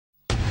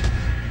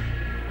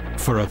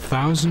For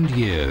 1,000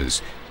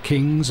 years,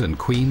 kings and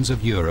queens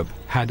of Europe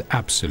had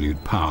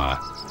absolute power.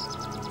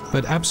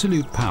 But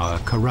absolute power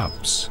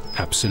corrupts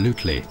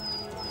absolutely.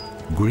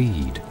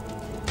 Greed,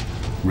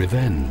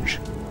 revenge,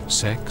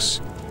 sex,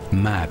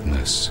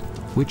 madness,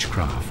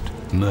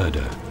 witchcraft,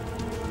 murder.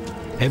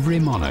 Every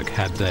monarch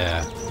had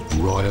their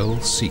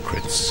royal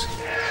secrets.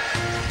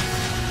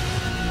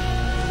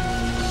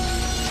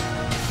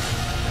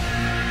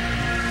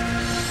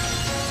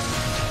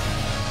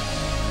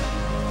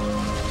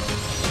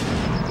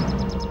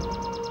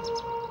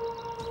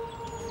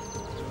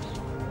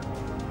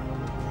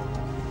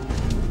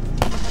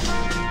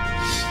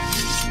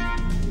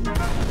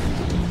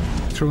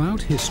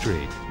 Throughout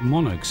history,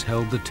 monarchs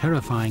held the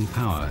terrifying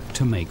power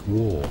to make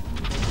war.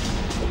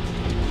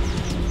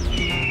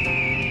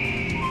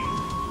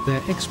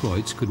 Their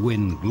exploits could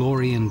win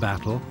glory in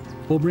battle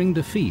or bring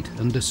defeat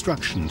and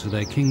destruction to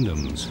their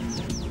kingdoms.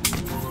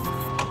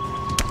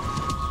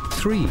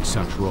 3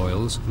 such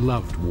royals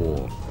loved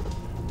war.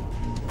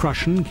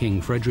 Prussian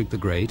King Frederick the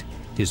Great,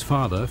 his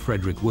father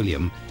Frederick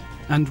William,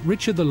 and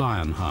Richard the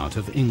Lionheart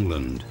of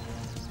England.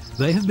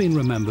 They have been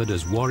remembered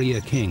as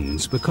warrior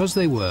kings because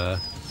they were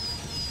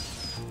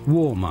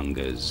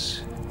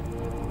warmongers.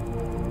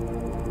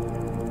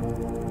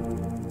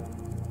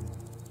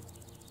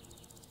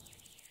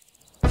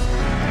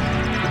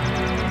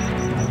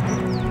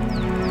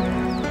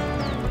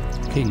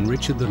 King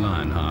Richard the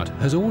Lionheart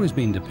has always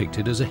been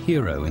depicted as a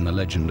hero in the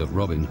legend of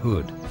Robin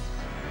Hood.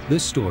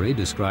 This story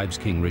describes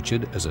King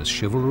Richard as a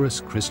chivalrous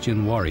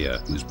Christian warrior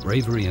whose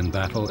bravery in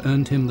battle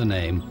earned him the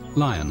name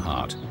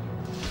Lionheart.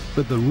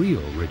 But the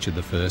real Richard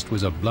I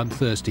was a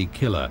bloodthirsty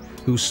killer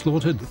who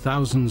slaughtered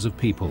thousands of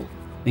people,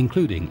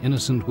 including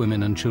innocent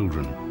women and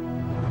children.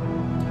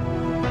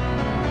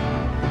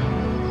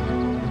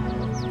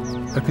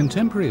 A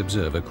contemporary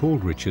observer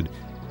called Richard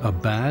a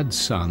bad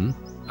son,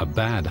 a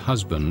bad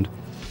husband,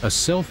 a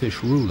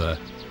selfish ruler,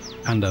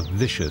 and a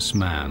vicious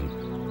man.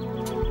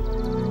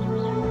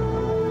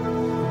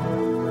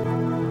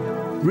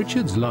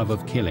 Richard's love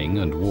of killing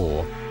and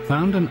war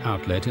found an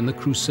outlet in the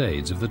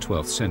Crusades of the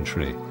 12th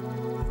century.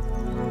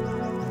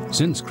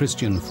 Since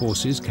Christian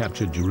forces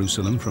captured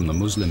Jerusalem from the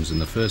Muslims in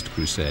the First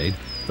Crusade,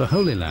 the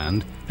Holy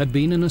Land had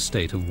been in a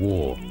state of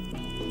war.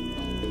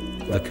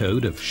 The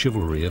code of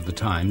chivalry of the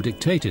time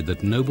dictated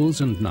that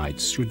nobles and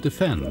knights should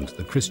defend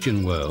the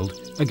Christian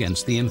world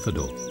against the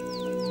infidel.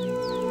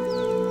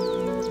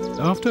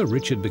 After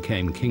Richard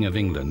became King of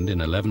England in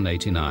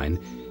 1189,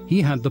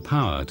 he had the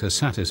power to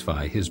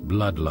satisfy his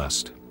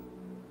bloodlust.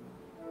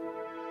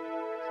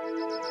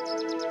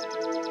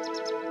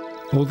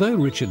 Although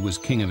Richard was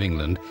King of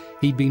England,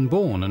 he'd been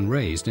born and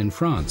raised in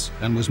France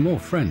and was more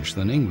French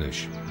than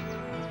English.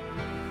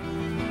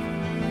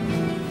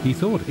 He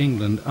thought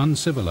England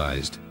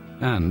uncivilized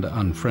and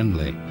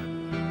unfriendly.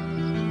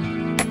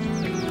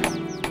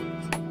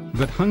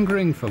 But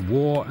hungering for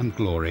war and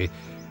glory,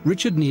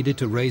 Richard needed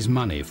to raise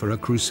money for a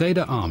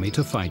Crusader army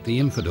to fight the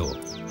infidel.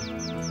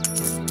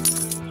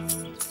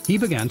 He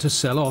began to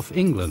sell off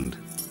England.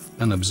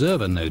 An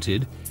observer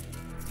noted,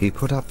 "He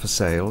put up for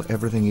sale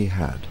everything he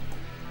had.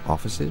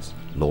 Offices,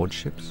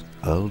 lordships,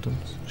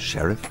 earldoms,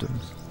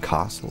 sheriffdoms,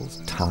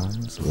 castles,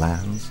 towns,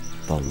 lands,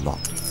 the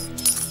lot."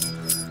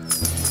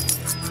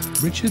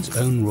 Richard's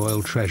own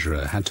royal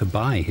treasurer had to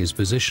buy his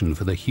position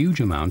for the huge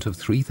amount of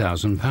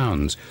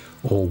 £3,000,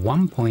 or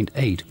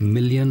 $1.8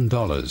 million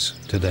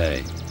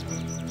today.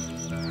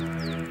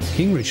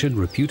 King Richard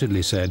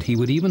reputedly said he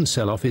would even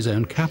sell off his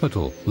own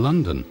capital,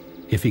 London,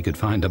 if he could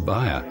find a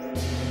buyer.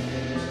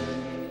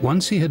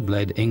 Once he had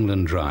bled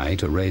England dry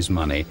to raise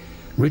money,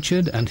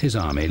 Richard and his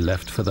army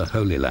left for the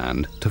Holy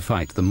Land to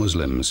fight the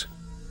Muslims.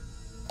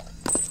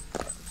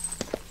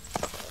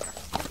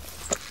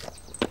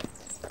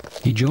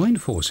 He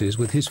joined forces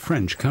with his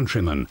French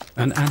countrymen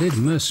and added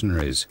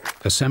mercenaries,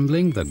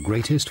 assembling the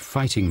greatest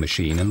fighting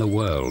machine in the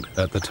world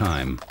at the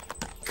time.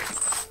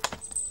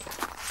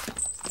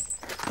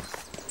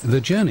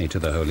 The journey to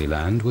the Holy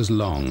Land was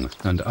long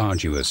and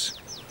arduous.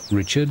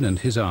 Richard and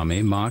his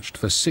army marched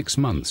for 6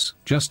 months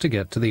just to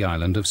get to the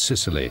island of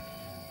Sicily,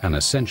 an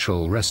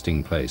essential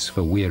resting place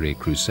for weary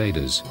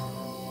crusaders.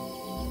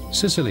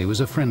 Sicily was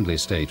a friendly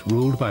state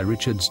ruled by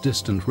Richard's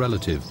distant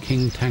relative,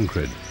 King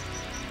Tancred.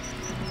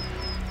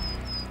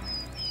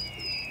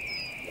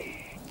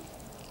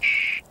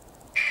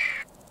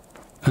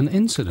 An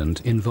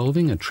incident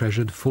involving a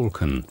treasured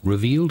falcon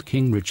revealed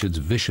King Richard's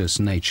vicious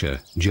nature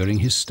during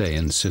his stay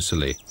in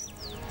Sicily.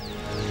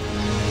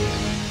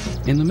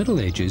 In the Middle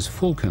Ages,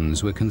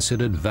 falcons were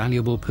considered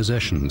valuable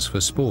possessions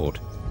for sport.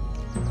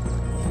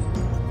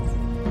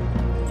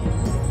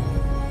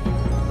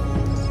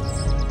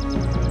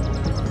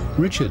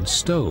 Richard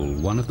stole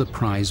one of the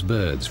prize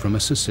birds from a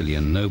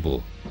Sicilian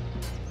noble.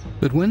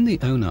 But when the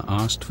owner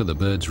asked for the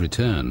bird's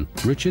return,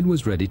 Richard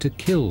was ready to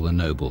kill the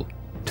noble.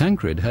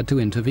 Tancred had to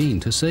intervene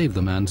to save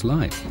the man's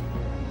life.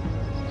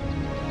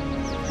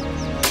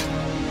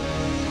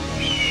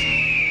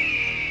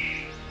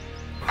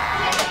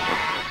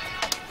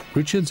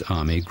 Richard's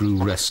army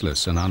grew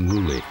restless and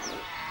unruly.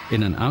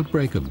 In an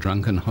outbreak of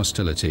drunken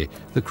hostility,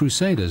 the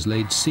Crusaders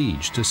laid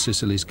siege to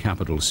Sicily's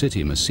capital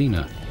city,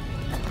 Messina.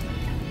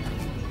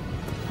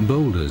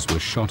 Boulders were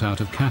shot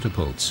out of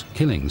catapults,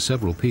 killing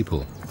several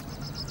people.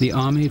 The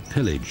army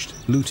pillaged,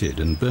 looted,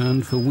 and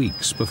burned for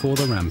weeks before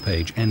the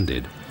rampage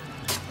ended.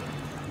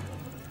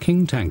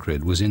 King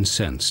Tancred was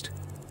incensed.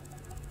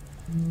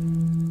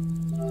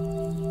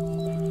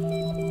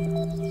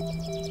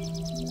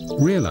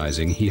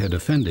 Realizing he had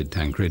offended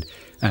Tancred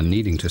and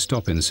needing to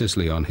stop in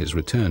Sicily on his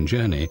return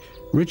journey,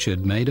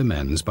 Richard made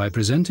amends by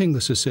presenting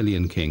the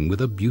Sicilian king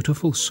with a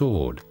beautiful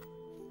sword.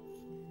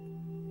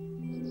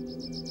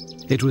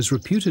 It was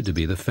reputed to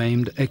be the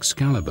famed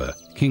Excalibur,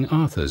 King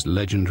Arthur's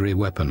legendary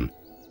weapon.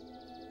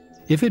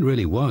 If it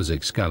really was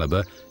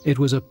Excalibur, it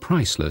was a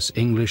priceless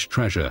English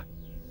treasure.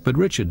 But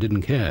Richard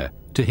didn't care.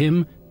 To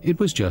him, it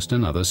was just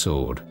another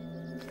sword.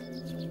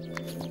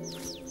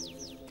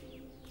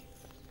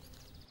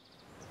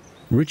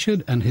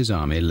 Richard and his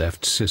army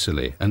left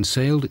Sicily and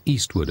sailed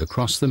eastward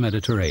across the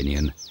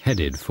Mediterranean,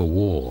 headed for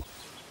war.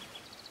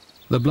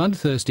 The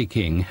bloodthirsty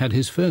king had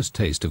his first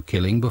taste of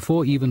killing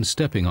before even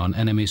stepping on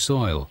enemy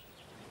soil.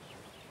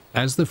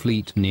 As the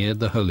fleet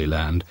neared the Holy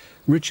Land,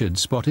 Richard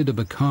spotted a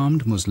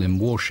becalmed Muslim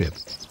warship.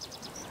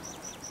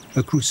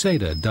 A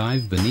crusader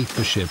dived beneath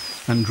the ship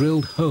and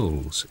drilled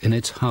holes in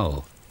its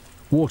hull.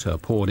 Water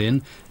poured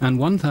in, and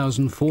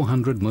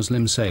 1,400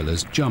 Muslim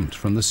sailors jumped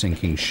from the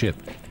sinking ship.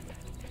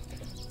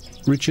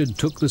 Richard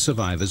took the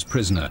survivors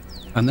prisoner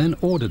and then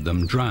ordered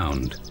them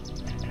drowned.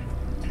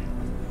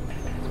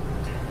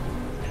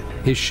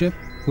 His ship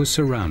was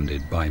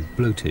surrounded by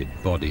bloated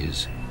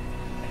bodies.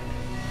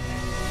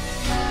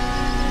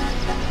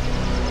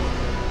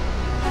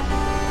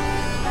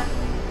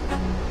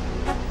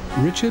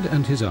 Richard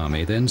and his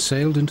army then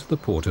sailed into the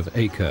port of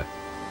Acre.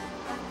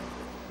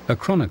 A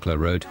chronicler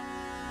wrote,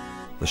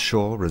 "The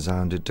shore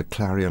resounded to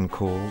clarion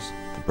calls,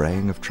 the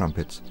braying of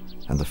trumpets,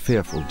 and the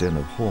fearful din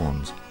of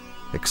horns,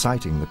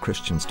 exciting the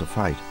Christians to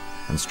fight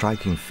and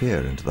striking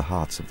fear into the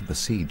hearts of the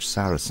besieged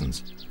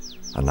Saracens,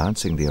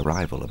 announcing the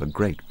arrival of a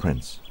great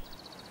prince."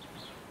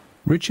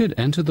 Richard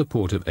entered the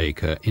port of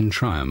Acre in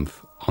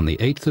triumph on the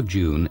 8th of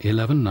June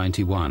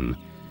 1191,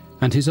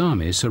 and his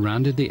army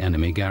surrounded the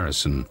enemy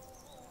garrison.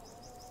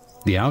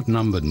 The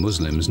outnumbered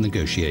Muslims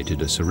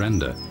negotiated a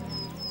surrender.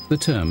 The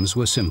terms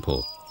were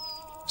simple.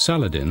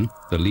 Saladin,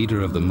 the leader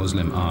of the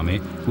Muslim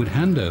army, would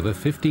hand over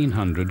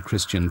 1,500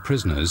 Christian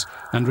prisoners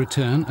and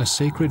return a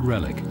sacred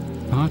relic,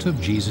 part of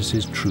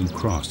Jesus' true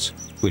cross,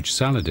 which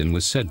Saladin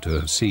was said to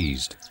have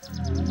seized.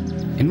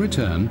 In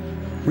return,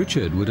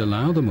 Richard would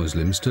allow the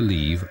Muslims to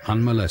leave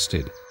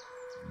unmolested.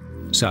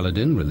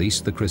 Saladin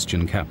released the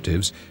Christian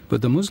captives,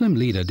 but the Muslim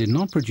leader did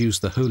not produce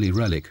the holy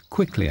relic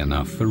quickly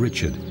enough for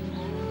Richard.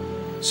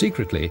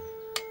 Secretly,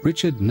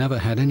 Richard never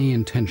had any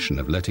intention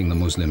of letting the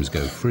Muslims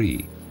go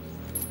free.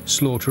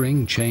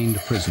 Slaughtering chained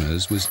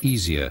prisoners was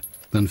easier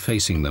than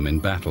facing them in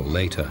battle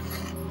later.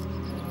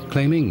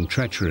 Claiming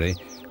treachery,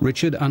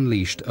 Richard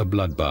unleashed a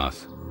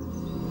bloodbath.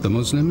 The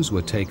Muslims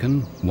were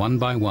taken one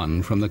by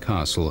one from the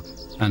castle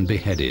and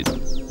beheaded.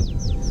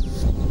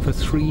 For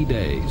 3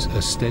 days,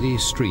 a steady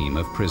stream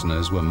of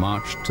prisoners were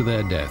marched to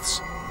their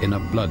deaths in a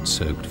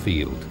blood-soaked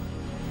field.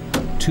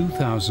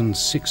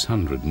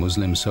 2,600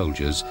 Muslim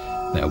soldiers,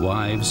 their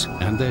wives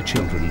and their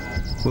children,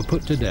 were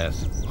put to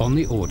death on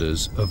the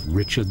orders of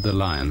Richard the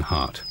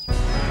Lionheart.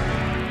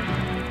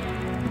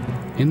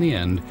 In the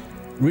end,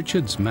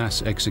 Richard's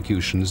mass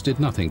executions did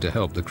nothing to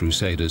help the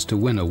Crusaders to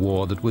win a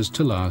war that was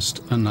to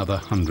last another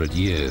 100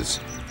 years.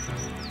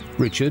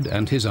 Richard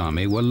and his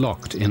army were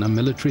locked in a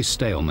military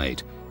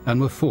stalemate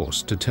and were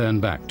forced to turn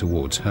back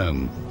towards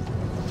home.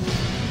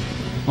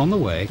 On the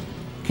way,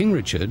 King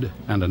Richard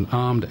and an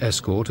armed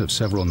escort of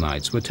several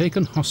knights were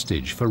taken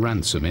hostage for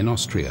ransom in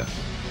Austria.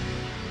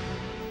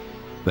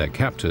 Their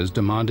captors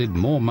demanded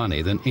more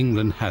money than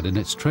England had in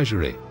its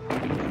treasury.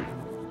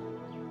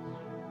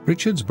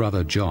 Richard's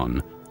brother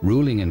John,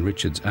 ruling in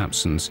Richard's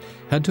absence,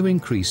 had to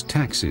increase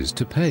taxes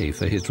to pay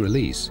for his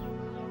release.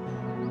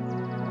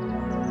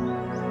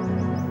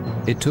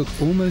 It took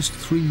almost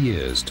 3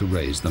 years to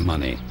raise the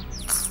money.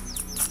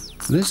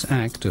 This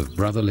act of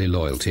brotherly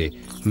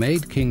loyalty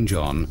made King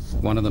John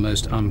one of the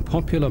most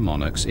unpopular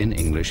monarchs in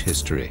English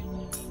history.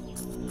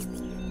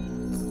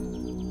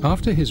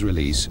 After his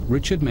release,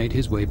 Richard made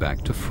his way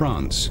back to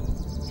France.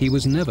 He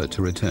was never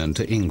to return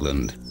to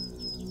England.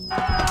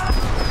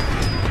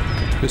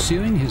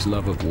 Pursuing his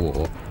love of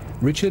war,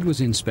 Richard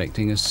was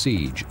inspecting a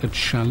siege at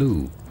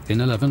Chalus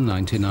in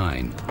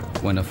 1199,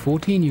 when a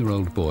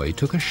 14-year-old boy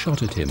took a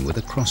shot at him with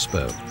a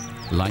crossbow,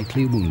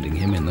 lightly wounding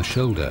him in the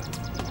shoulder.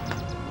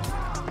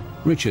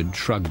 Richard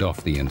shrugged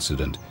off the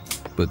incident,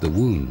 but the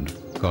wound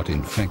got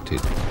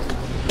infected.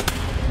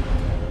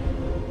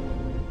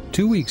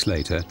 2 weeks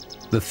later,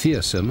 the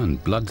fearsome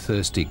and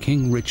bloodthirsty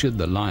King Richard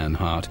the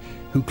Lionheart,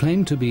 who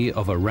claimed to be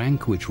of a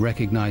rank which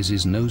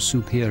recognizes no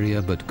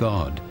superior but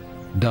God,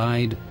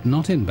 died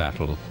not in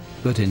battle,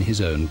 but in his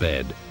own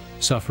bed,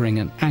 suffering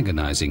an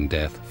agonizing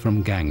death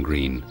from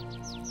gangrene.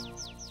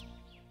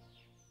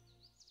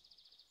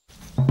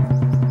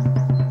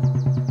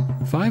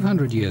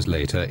 500 years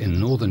later, in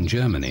northern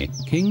Germany,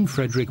 King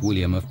Frederick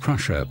William of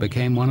Prussia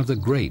became one of the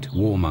great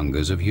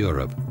warmongers of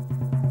Europe.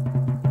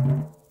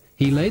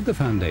 He laid the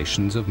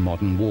foundations of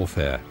modern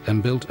warfare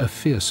and built a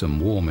fearsome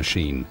war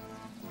machine,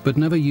 but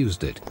never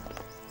used it.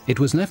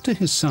 It was left to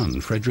his son,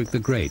 Frederick the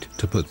Great,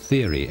 to put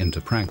theory into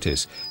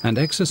practice and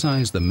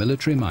exercise the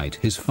military might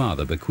his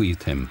father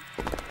bequeathed him.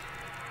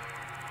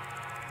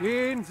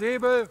 Den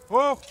Säbel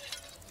hoch!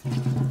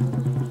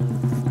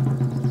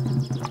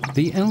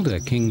 The elder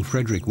King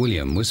Frederick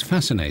William was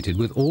fascinated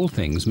with all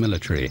things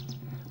military,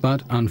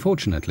 but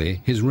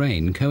unfortunately his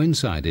reign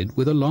coincided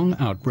with a long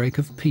outbreak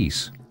of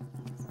peace.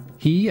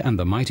 He and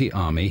the mighty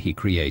army he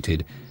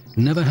created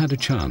never had a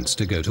chance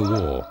to go to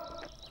war.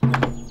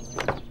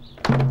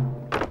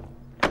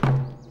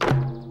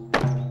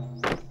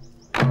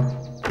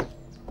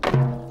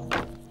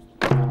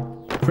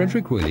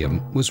 Frederick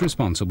William was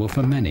responsible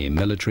for many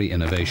military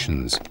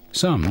innovations,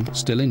 some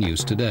still in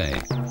use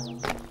today.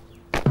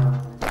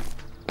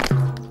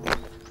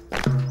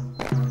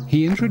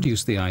 He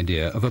introduced the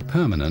idea of a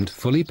permanent,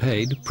 fully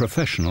paid,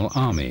 professional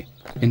army,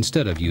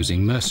 instead of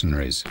using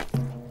mercenaries.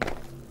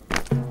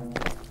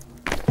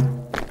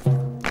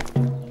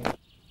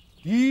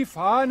 Die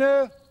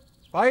Fahne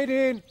bei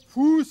den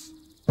Fuß!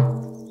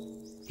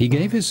 He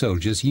gave his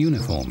soldiers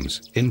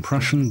uniforms in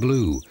Prussian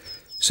blue,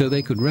 so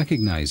they could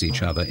recognize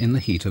each other in the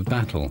heat of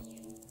battle.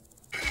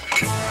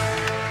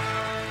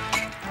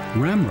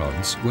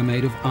 Ramrods were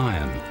made of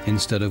iron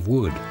instead of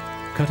wood,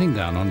 cutting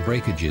down on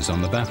breakages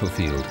on the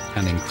battlefield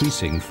and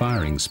increasing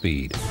firing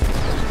speed.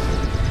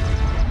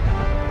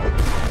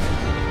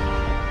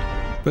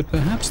 But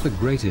perhaps the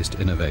greatest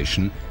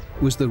innovation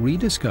was the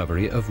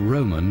rediscovery of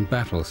Roman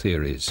battle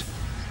theories.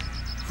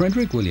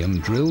 Frederick William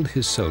drilled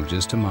his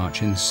soldiers to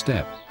march in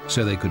step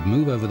so they could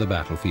move over the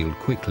battlefield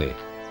quickly.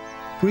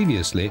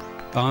 Previously,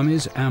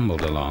 armies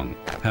ambled along,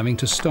 having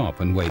to stop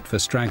and wait for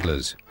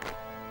stragglers.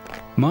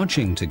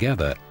 Marching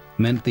together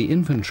meant the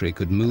infantry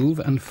could move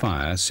and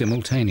fire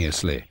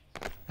simultaneously,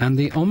 and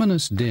the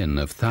ominous din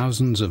of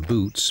thousands of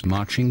boots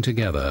marching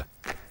together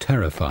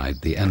terrified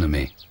the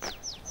enemy.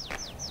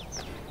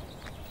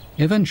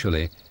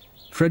 Eventually,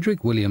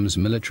 Frederick William's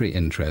military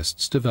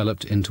interests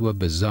developed into a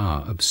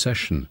bizarre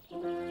obsession.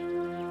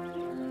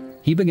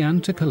 He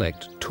began to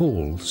collect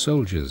tall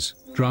soldiers,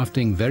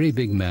 drafting very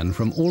big men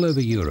from all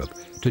over Europe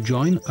to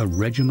join a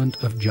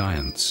regiment of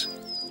giants.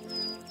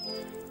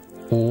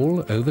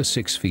 All over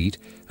 6 feet,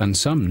 and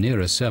some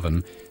nearer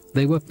 7,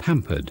 they were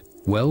pampered,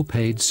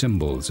 well-paid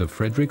symbols of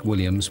Frederick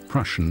William's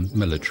Prussian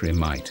military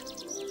might.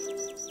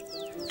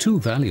 Too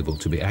valuable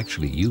to be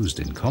actually used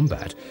in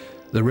combat,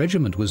 the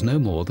regiment was no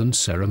more than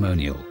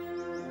ceremonial.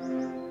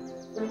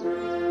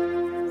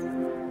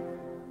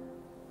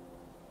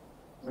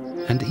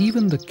 And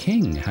even the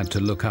king had to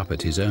look up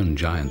at his own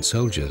giant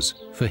soldiers,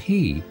 for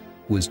he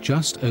was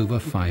just over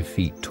 5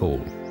 feet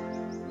tall.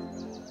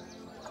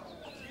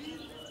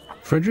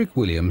 Frederick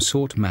William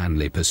sought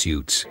manly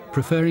pursuits,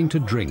 preferring to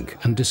drink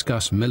and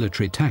discuss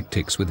military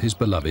tactics with his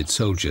beloved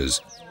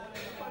soldiers.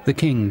 The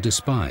king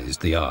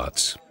despised the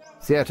arts.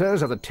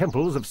 Theatres are the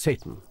temples of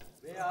Satan.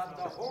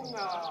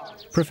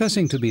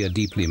 Professing to be a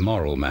deeply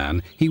moral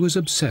man, he was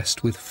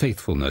obsessed with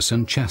faithfulness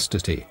and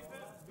chastity.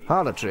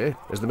 Harlotry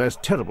is the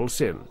most terrible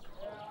sin.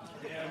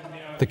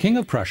 The King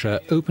of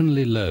Prussia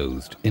openly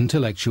loathed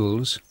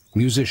intellectuals,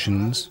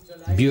 musicians,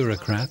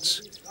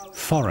 bureaucrats,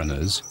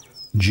 foreigners,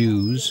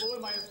 Jews,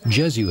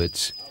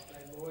 Jesuits,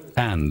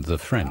 and the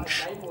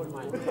French.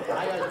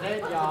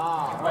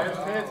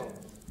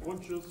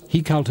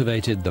 He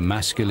cultivated the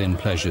masculine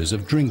pleasures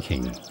of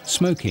drinking,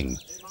 smoking,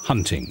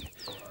 hunting,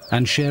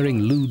 and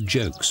sharing lewd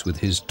jokes with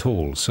his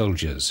tall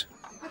soldiers.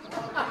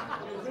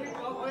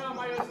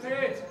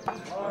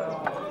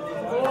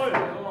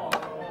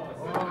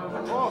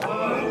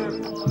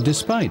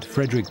 Despite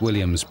Frederick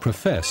William's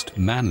professed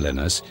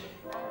manliness,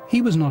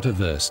 he was not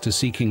averse to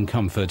seeking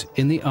comfort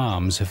in the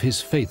arms of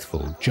his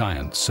faithful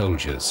giant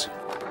soldiers.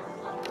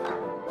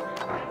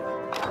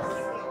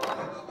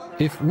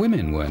 If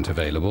women weren't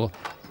available,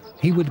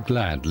 he would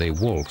gladly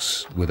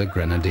waltz with a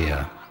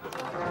grenadier.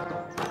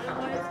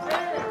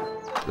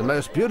 The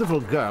most beautiful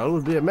girl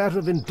would be a matter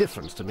of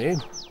indifference to me.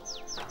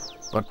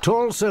 But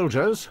tall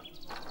soldiers,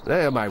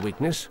 they are my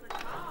weakness.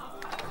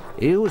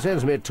 He who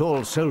sends me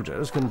tall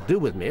soldiers can do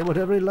with me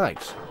whatever he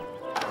likes.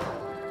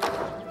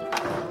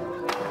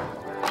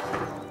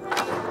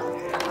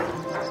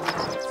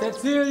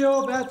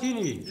 Cecilio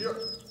Bertini.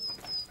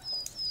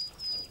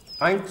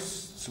 1,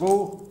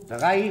 2,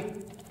 3.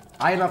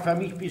 Einer für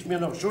mich bist mir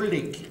noch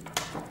schuldig.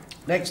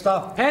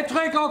 Nächster.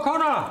 Patrick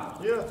O'Connor.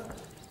 Hier.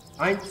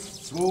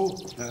 1, 2,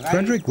 3.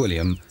 Frederick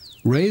William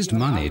raised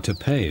money to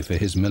pay for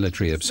his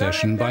military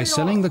obsession by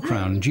selling the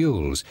crown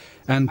jewels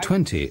and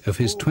 20 of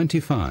his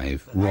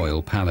 25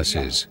 royal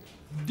palaces.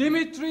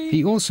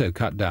 He also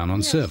cut down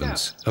on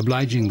servants,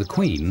 obliging the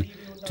Queen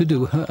to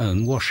do her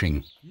own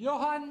washing.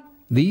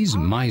 These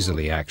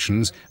miserly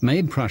actions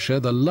made Prussia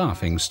the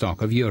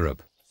laughingstock of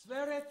Europe.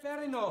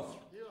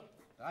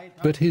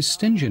 But his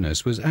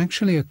stinginess was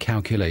actually a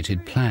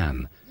calculated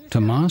plan,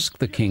 to mask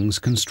the king's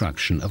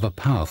construction of a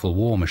powerful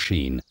war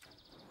machine.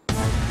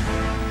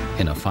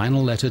 In a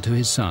final letter to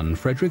his son,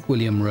 Frederick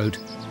William wrote,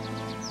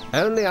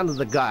 "Only under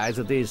the guise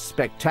of these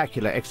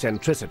spectacular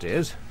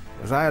eccentricities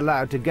was I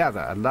allowed to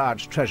gather a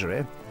large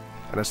treasury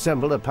and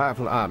assemble a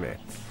powerful army.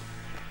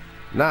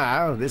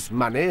 Now this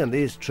money and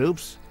these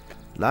troops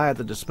lie at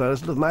the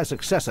disposal of my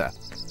successor,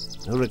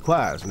 who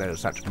requires no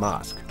such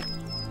mask.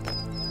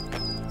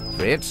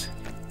 Fritz,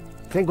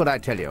 think what I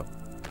tell you.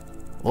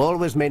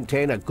 Always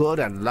maintain a good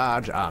and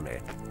large army."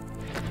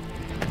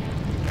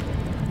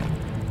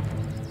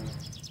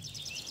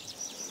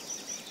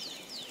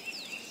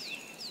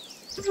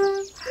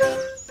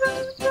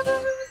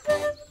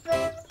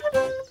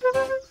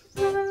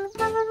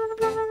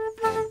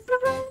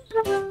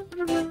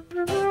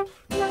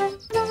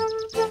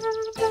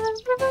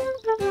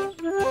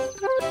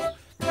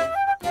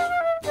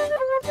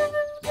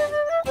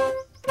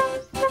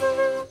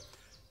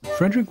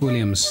 Frederick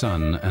William's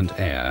son and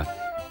heir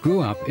grew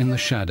up in the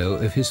shadow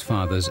of his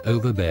father's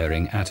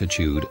overbearing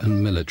attitude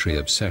and military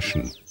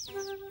obsession.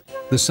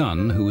 The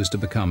son, who was to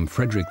become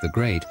Frederick the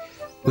Great,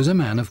 was a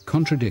man of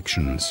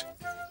contradictions.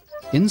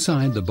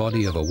 Inside the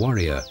body of a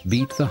warrior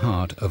beat the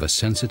heart of a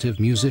sensitive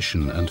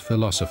musician and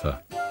philosopher.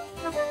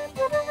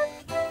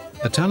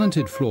 A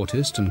talented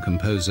flautist and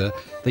composer,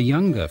 the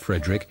younger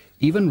Frederick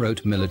even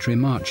wrote military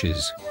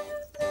marches.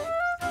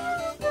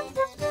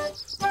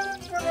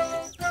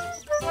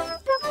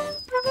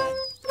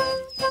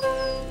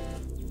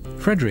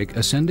 Frederick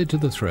ascended to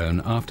the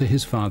throne after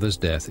his father's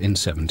death in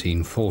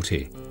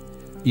 1740.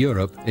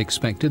 Europe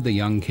expected the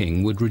young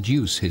king would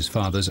reduce his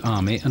father's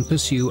army and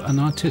pursue an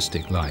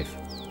artistic life.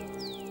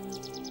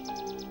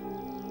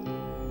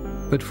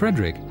 But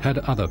Frederick had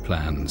other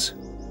plans.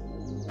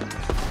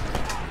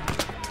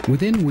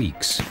 Within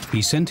weeks,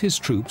 he sent his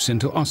troops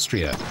into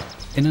Austria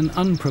in an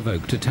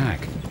unprovoked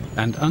attack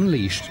and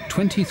unleashed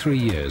 23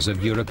 years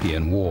of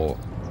European war.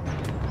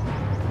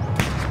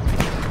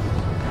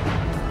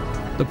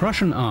 The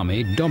Prussian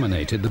army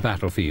dominated the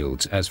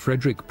battlefields as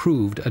Frederick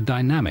proved a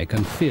dynamic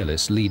and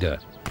fearless leader.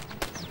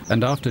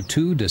 And after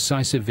 2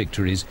 decisive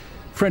victories,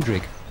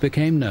 Frederick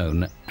became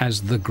known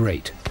as the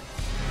Great.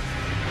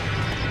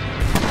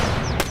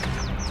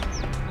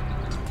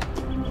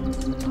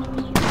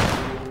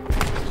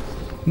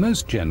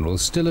 Most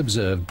generals still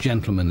observed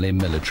gentlemanly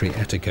military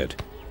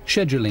etiquette,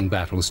 scheduling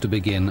battles to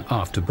begin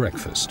after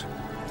breakfast.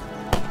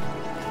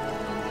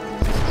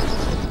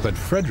 But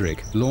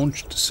Frederick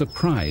launched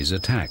surprise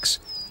attacks,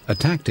 a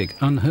tactic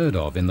unheard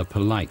of in the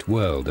polite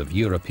world of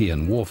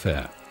European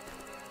warfare.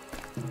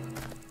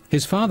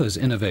 His father's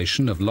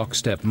innovation of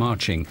lockstep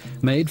marching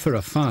made for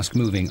a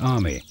fast-moving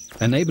army,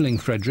 enabling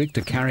Frederick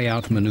to carry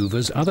out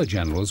maneuvers other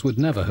generals would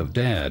never have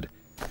dared,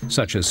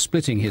 such as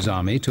splitting his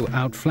army to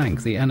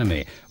outflank the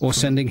enemy or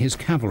sending his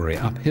cavalry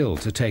uphill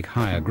to take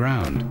higher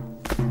ground.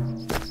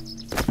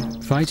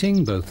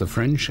 Fighting both the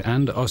French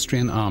and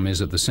Austrian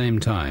armies at the same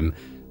time,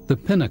 the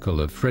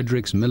pinnacle of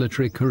Frederick's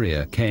military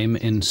career came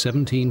in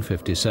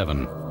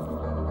 1757.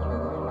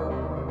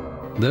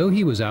 Though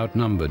he was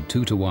outnumbered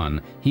 2-1,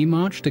 he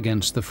marched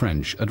against the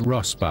French at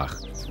Rossbach.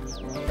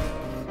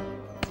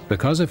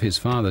 Because of his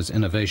father's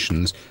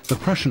innovations, the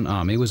Prussian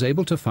army was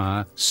able to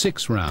fire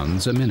 6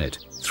 rounds a minute,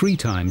 3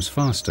 times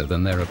faster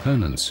than their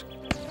opponents.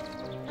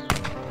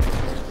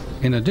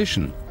 In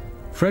addition,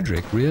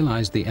 Frederick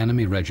realized the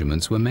enemy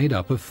regiments were made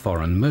up of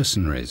foreign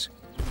mercenaries.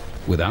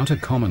 Without a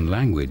common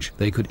language,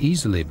 they could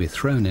easily be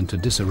thrown into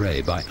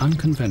disarray by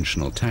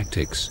unconventional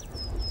tactics.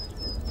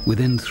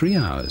 Within 3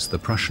 hours, the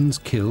Prussians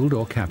killed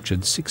or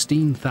captured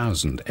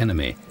 16,000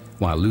 enemy,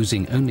 while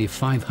losing only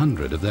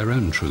 500 of their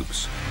own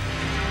troops.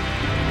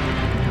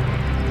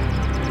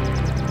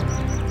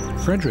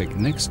 Frederick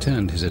next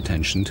turned his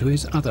attention to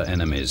his other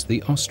enemies,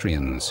 the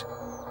Austrians.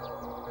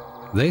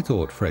 They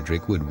thought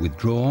Frederick would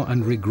withdraw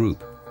and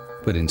regroup,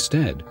 but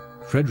instead,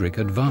 Frederick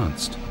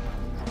advanced.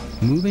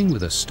 Moving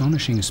with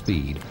astonishing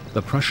speed,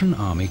 the Prussian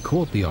army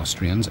caught the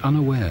Austrians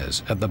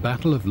unawares at the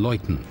Battle of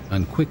Leuthen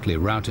and quickly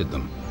routed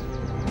them.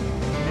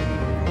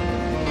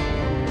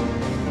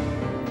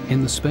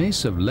 In the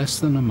space of less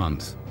than a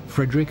month,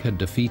 Frederick had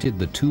defeated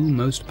the 2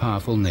 most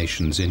powerful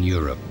nations in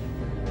Europe.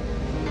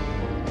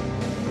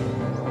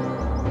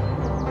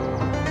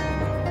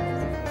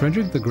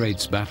 Frederick the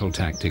Great's battle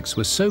tactics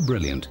were so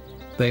brilliant,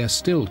 they are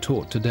still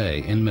taught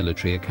today in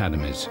military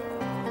academies.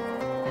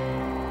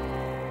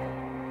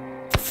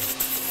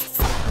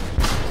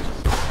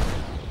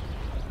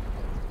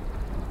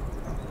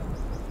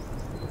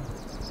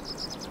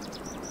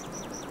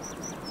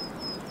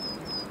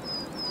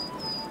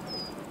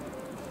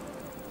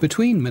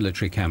 Between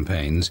military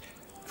campaigns,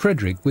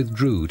 Frederick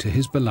withdrew to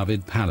his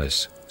beloved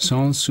palace,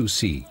 sans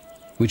souci,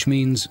 which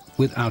means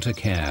without a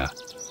care.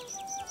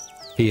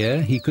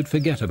 Here he could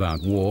forget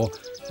about war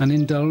and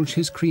indulge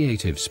his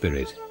creative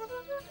spirit.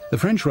 The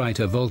French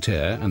writer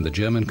Voltaire and the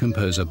German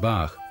composer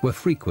Bach were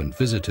frequent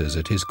visitors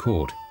at his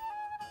court.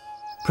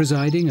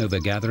 Presiding over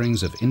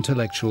gatherings of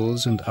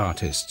intellectuals and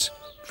artists,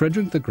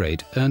 Frederick the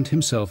Great earned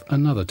himself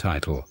another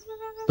title,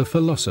 the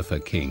Philosopher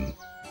King.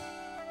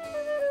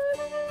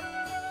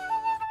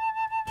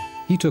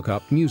 he took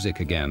up music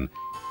again,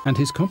 and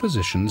his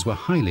compositions were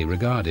highly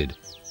regarded.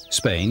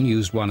 Spain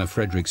used one of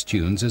Frederick's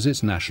tunes as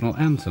its national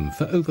anthem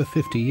for over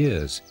 50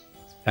 years,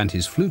 and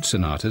his flute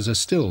sonatas are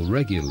still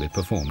regularly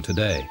performed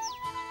today.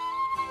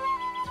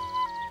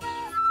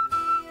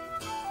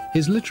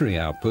 His literary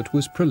output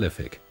was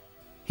prolific.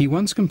 He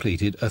once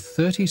completed a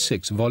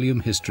 36-volume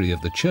history of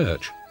the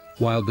church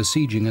while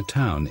besieging a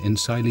town in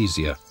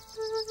Silesia.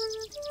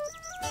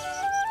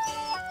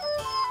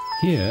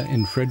 Here,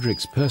 in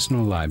Frederick's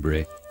personal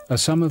library, are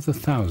some of the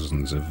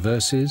thousands of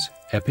verses,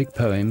 epic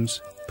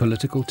poems,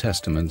 political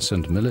testaments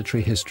and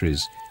military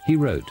histories he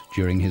wrote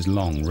during his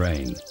long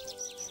reign.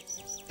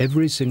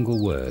 Every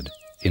single word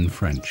in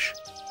French.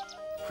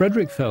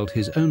 Frederick felt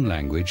his own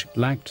language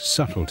lacked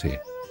subtlety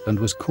and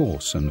was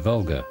coarse and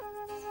vulgar.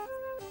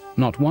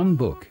 Not one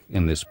book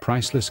in this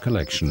priceless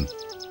collection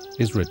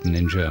is written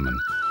in German.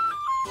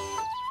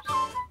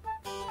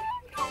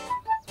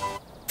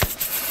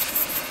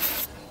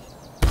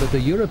 But the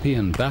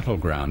European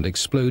battleground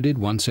exploded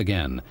once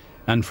again,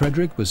 and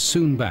Frederick was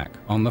soon back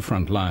on the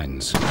front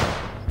lines.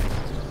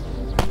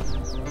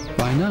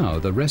 By now,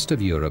 the rest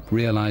of Europe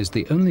realized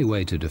the only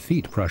way to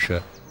defeat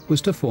Prussia was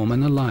to form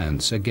an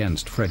alliance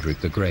against Frederick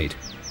the Great.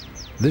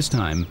 This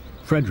time,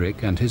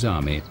 Frederick and his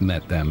army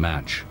met their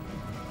match.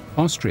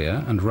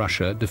 Austria and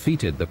Russia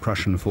defeated the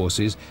Prussian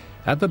forces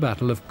at the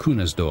Battle of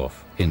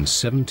Kunersdorf in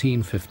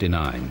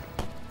 1759.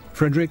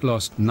 Frederick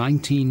lost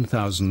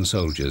 19,000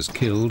 soldiers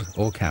killed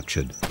or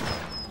captured.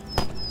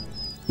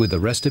 With the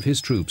rest of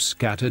his troops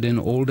scattered in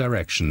all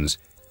directions,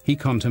 he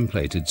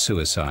contemplated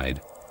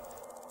suicide.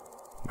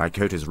 My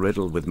coat is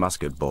riddled with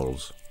musket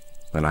balls,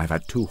 and I have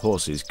had 2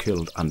 horses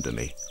killed under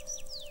me.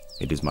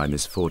 It is my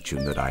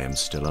misfortune that I am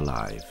still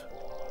alive.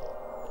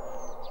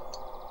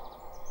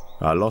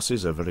 Our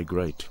losses are very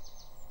great.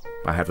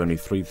 I have only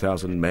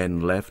 3,000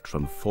 men left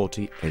from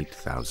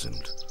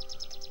 48,000.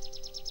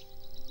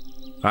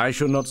 I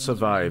shall not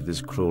survive this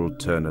cruel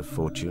turn of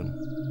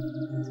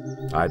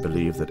fortune. I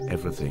believe that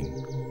everything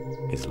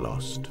is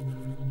lost.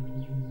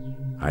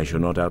 I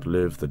shall not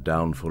outlive the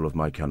downfall of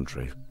my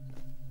country.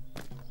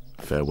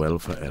 Farewell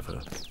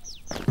forever.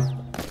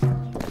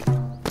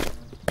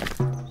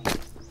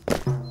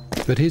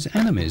 But his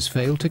enemies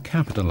failed to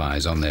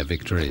capitalize on their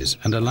victories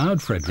and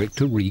allowed Frederick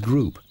to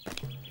regroup.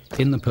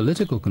 In the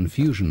political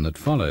confusion that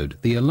followed,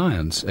 the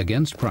alliance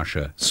against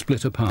Prussia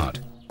split apart.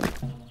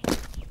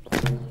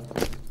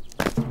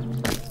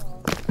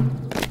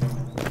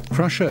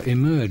 Prussia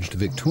emerged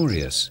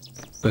victorious,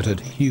 but at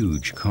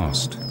huge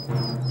cost.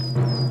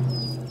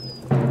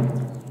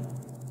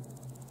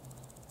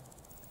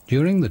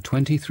 During the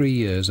 23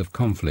 years of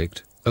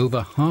conflict,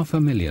 over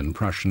 500,000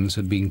 Prussians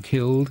had been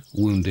killed,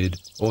 wounded,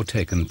 or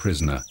taken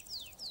prisoner.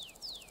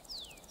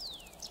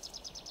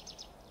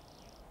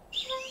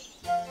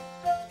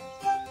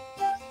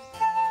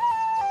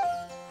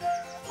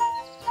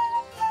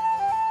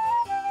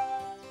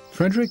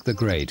 Frederick the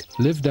Great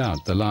lived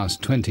out the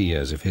last 20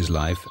 years of his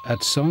life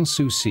at Sans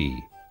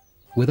Souci,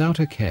 without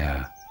a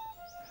care.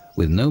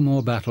 With no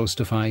more battles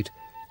to fight,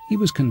 he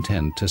was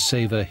content to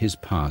savor his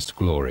past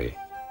glory,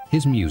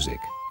 his music,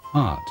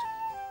 art,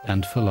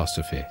 and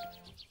philosophy.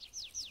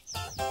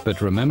 But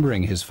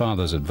remembering his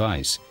father's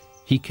advice,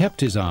 he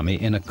kept his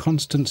army in a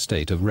constant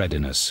state of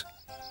readiness,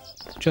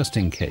 just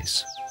in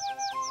case.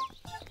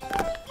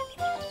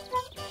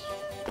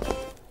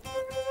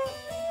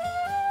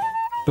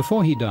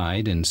 Before he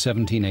died in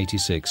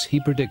 1786,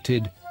 he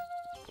predicted,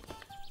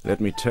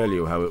 Let me tell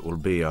you how it will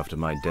be after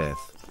my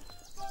death.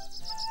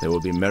 There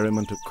will be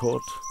merriment at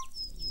court.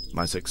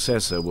 My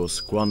successor will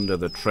squander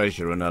the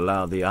treasure and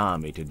allow the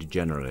army to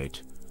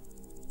degenerate.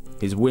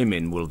 His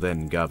women will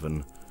then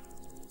govern,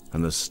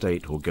 and the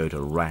state will go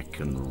to rack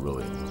and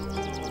ruin.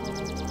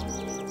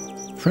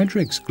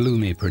 Frederick's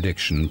gloomy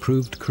prediction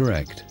proved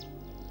correct.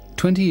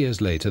 20 years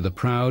later, the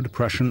proud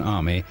Prussian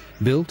army,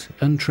 built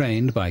and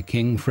trained by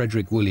King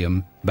Frederick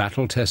William,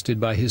 battle-tested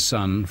by his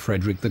son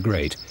Frederick the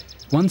Great,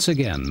 once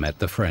again met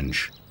the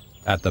French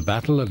at the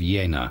Battle of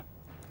Jena.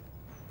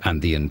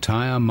 And the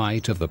entire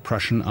might of the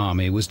Prussian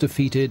army was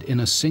defeated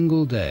in a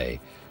single day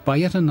by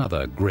yet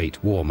another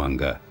great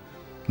warmonger,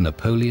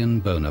 Napoleon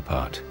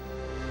Bonaparte.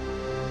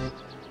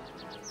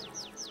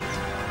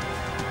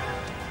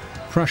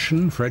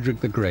 Prussian Frederick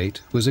the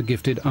Great was a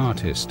gifted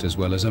artist as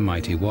well as a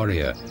mighty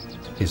warrior.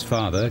 His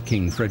father,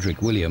 King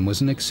Frederick William,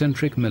 was an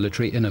eccentric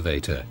military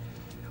innovator,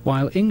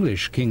 while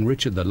English King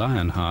Richard the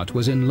Lionheart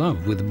was in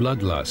love with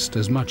bloodlust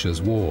as much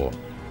as war.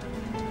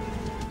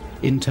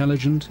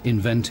 Intelligent,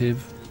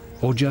 inventive,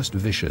 or just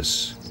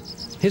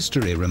vicious,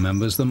 history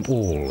remembers them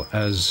all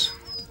as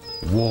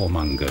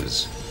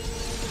warmongers.